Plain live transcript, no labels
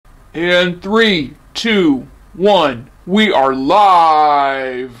And 3, 2, 1, we are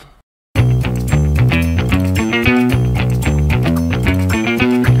live!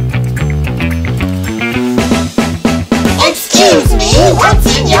 Excuse me,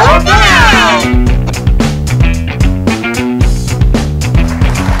 what's in your bag?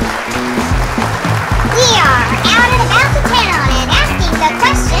 We are out and about the town and asking the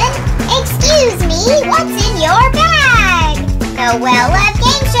question, excuse me, what's in your bag? The well-loved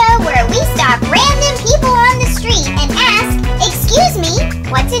game show where we stop random people on the street and ask, excuse me,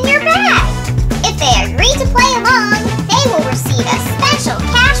 what's in your bag? If they agree to play along, they will receive a special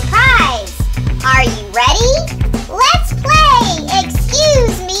cash prize. Are you ready? Let's play!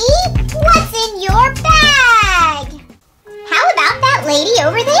 Excuse me, what's in your bag? How about that lady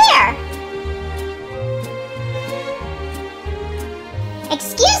over there?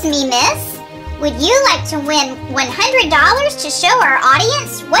 Excuse me, miss. Would you like to win $100 to show our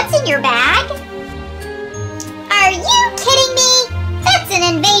audience what's in your bag? Are you kidding me? That's an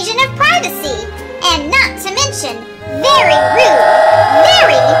invasion of privacy. And not to mention, very rude.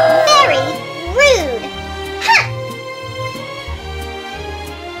 Very, very rude. Ha!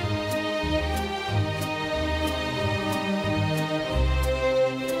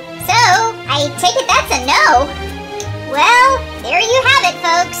 So, I take it that's a no. Well, there you have it,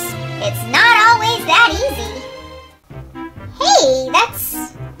 folks. It's not always that easy. Hey,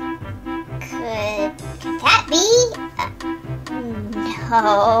 that's... Could that be?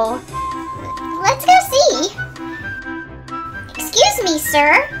 No. Let's go see. Excuse me,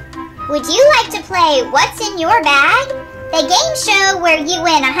 sir. Would you like to play What's in Your Bag? The game show where you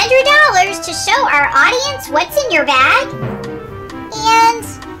win $100 to show our audience what's in your bag? And,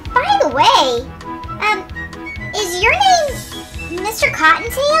 by the way, is your name Mr.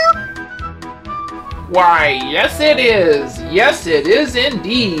 Cottontail? Why, yes it is. Yes it is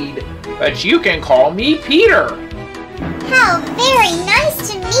indeed. But you can call me Peter. How very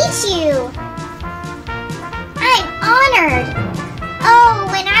nice to meet you. I'm honored. Oh,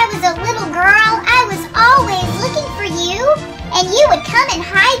 when I was a little girl, I was always looking for you, and you would come and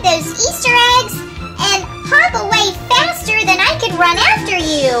hide those Easter eggs and hop away faster than I could run after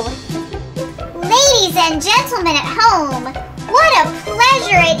you. Ladies and gentlemen at home, what a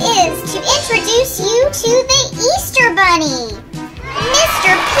pleasure it is to introduce you to the Easter Bunny,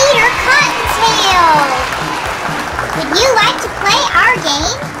 Mr. Peter Cottontail. Would you like to play our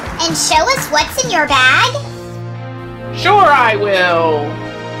game and show us what's in your bag? Sure I will.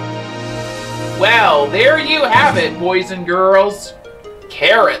 Well, there you have it, boys and girls.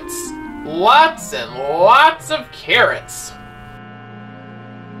 Carrots. Lots and lots of carrots.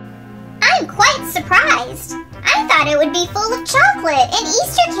 I'm quite surprised. I thought it would be full of chocolate and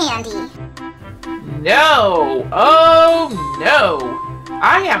Easter candy. No. Oh, no.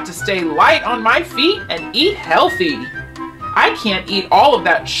 I have to stay light on my feet and eat healthy. I can't eat all of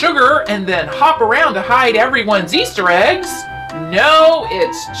that sugar and then hop around to hide everyone's Easter eggs. No,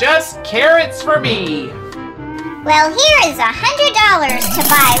 it's just carrots for me. Well, here is $100 to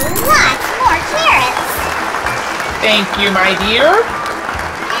buy lots more carrots. Thank you, my dear.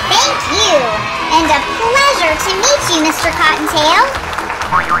 Thank you. And a pleasure to meet you, Mr. Cottontail.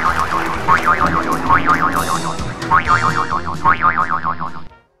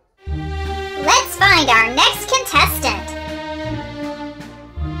 Let's find our next contestant.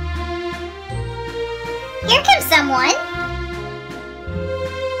 Here comes someone.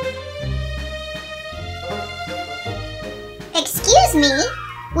 Excuse me,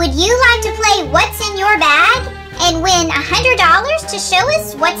 would you like to play What's in Your Bag and win $100 to show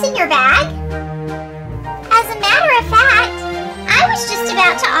us what's in your bag? As a matter of fact, I was just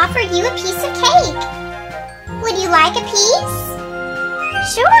about to offer you a piece of cake. Would you like a piece?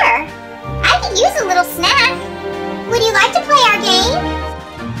 Sure, I could use a little snack. Would you like to play our game?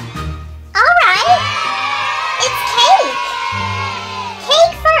 All right, it's cake.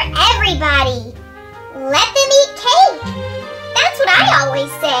 Cake for everybody. Let them eat cake. That's what I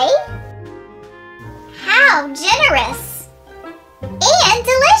always say. How generous and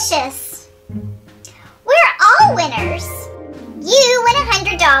delicious. We're all winners. You win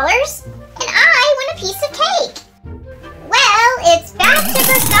 $100 and I win a piece of cake. Well, it's back to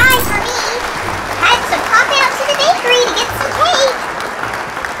Versailles for me. Had to pop out to the bakery to get some cake.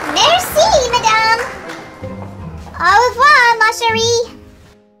 Merci, madame. Au revoir, ma chérie.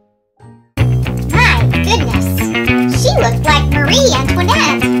 My goodness, she looked like Marie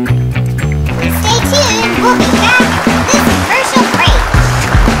Antoinette. Please stay tuned, we'll be back after this commercial break.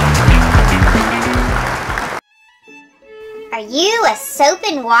 Are you a soap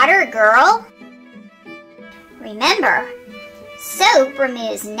and water girl? Remember, Soap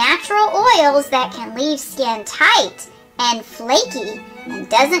removes natural oils that can leave skin tight and flaky and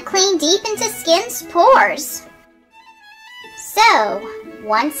doesn't clean deep into skin's pores. So,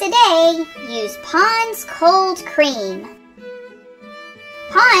 once a day, use Pond's Cold Cream.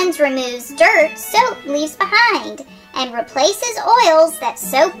 Pond's removes dirt soap leaves behind and replaces oils that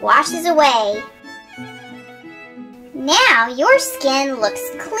soap washes away. Now your skin looks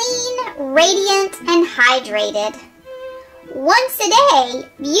clean, radiant, and hydrated. Once a day,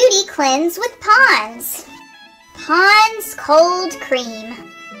 beauty cleanse with Pond's. Pond's Cold Cream.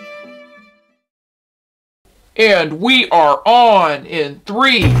 And we are on in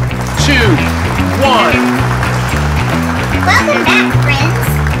 3, 2, 1. Welcome back, friends.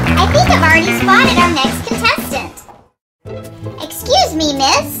 I think I've already spotted our next contestant. Excuse me,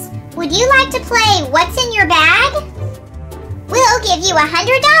 miss. Would you like to play What's in Your Bag? We'll give you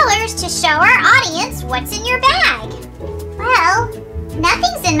 $100 to show our audience what's in your bag. Well,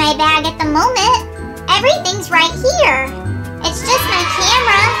 nothing's in my bag at the moment. Everything's right here. It's just my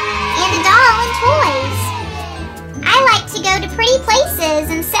camera and a doll and toys. I like to go to pretty places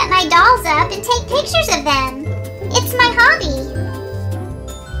and set my dolls up and take pictures of them. It's my hobby.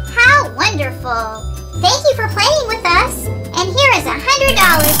 How wonderful! Thank you for playing with us, and here is $100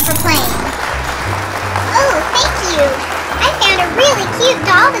 for playing. Oh, thank you! I found a really cute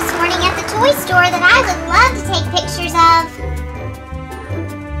doll this morning at the toy store that I would love to take pictures of.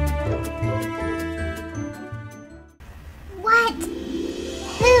 What?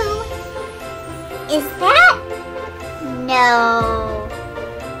 Who is that? No.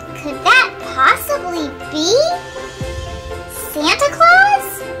 Could that possibly be Santa Claus?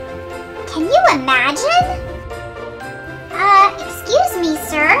 Can you imagine? Excuse me,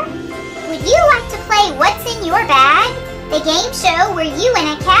 sir. Would you like to play What's in Your Bag? The game show where you win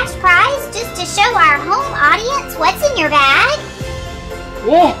a cash prize just to show our home audience what's in your bag?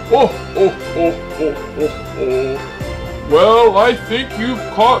 Well, I think you've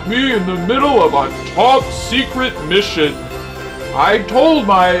caught me in the middle of a top secret mission. I told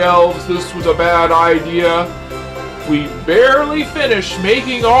my elves this was a bad idea. We barely finished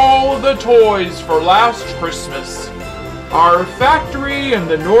making all of the toys for last Christmas. Our factory in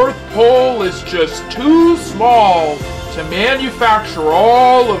the North Pole is just too small to manufacture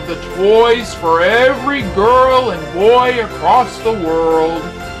all of the toys for every girl and boy across the world.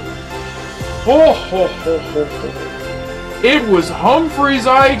 It was Humphrey's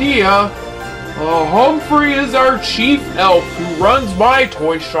idea. Humphrey is our chief elf who runs my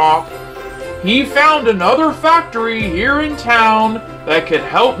toy shop. He found another factory here in town that could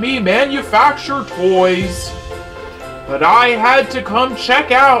help me manufacture toys. But I had to come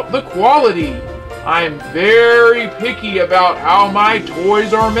check out the quality. I'm very picky about how my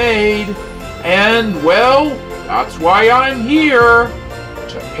toys are made. And, well, that's why I'm here.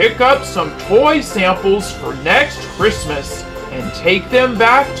 To pick up some toy samples for next Christmas and take them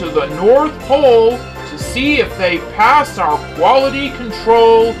back to the North Pole to see if they pass our quality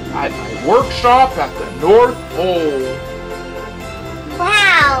control at my workshop at the North Pole.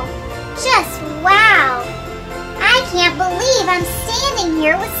 Wow! Just wow! I can't believe I'm standing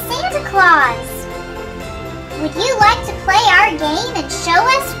here with Santa Claus! Would you like to play our game and show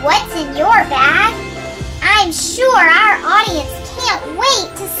us what's in your bag? I'm sure our audience can't wait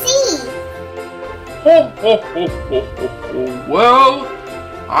to see! Well,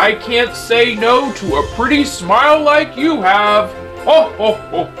 I can't say no to a pretty smile like you have.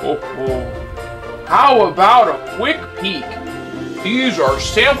 How about a quick peek? These are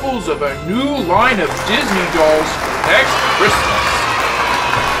samples of a new line of Disney dolls for next Christmas.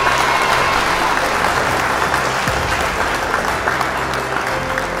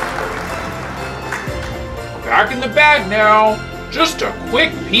 Back in the bag now. Just a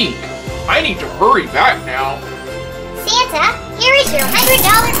quick peek. I need to hurry back now. Santa, here is your $100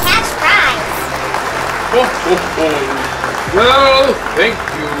 cash prize. Well, thank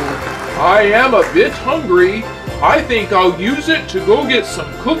you. I am a bit hungry. I think I'll use it to go get some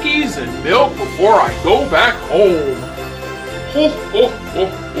cookies and milk before I go back home. I'll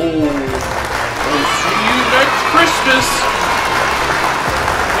see you next Christmas.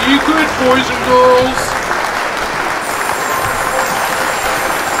 Be good, boys and girls.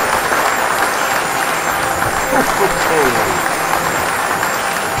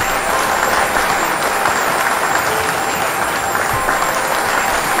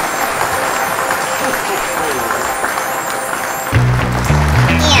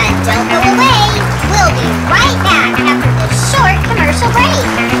 And don't go away. We'll be right back after this short commercial break.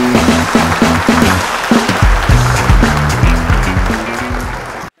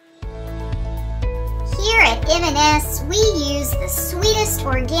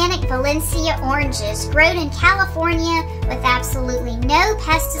 organic Valencia oranges grown in California with absolutely no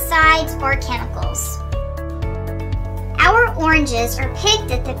pesticides or chemicals. Our oranges are picked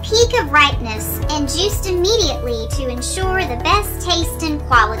at the peak of ripeness and juiced immediately to ensure the best taste and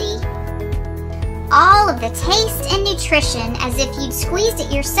quality. All of the taste and nutrition as if you'd squeezed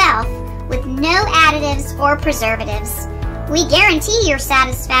it yourself with no additives or preservatives. We guarantee your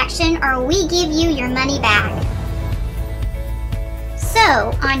satisfaction or we give you your money back.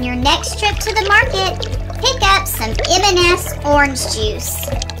 So, on your next trip to the market, pick up some M&S orange juice.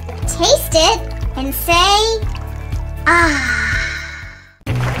 Taste it and say,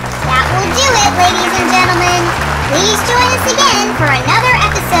 That will do it, ladies and gentlemen. Please join us again for another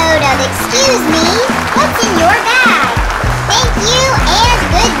episode of Excuse Me, What's in Your Bag? Thank you and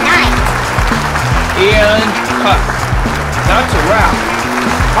good night. And cut. That's a wrap.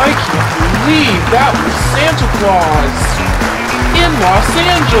 I can't believe that was Santa Claus in Los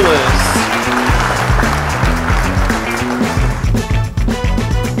Angeles.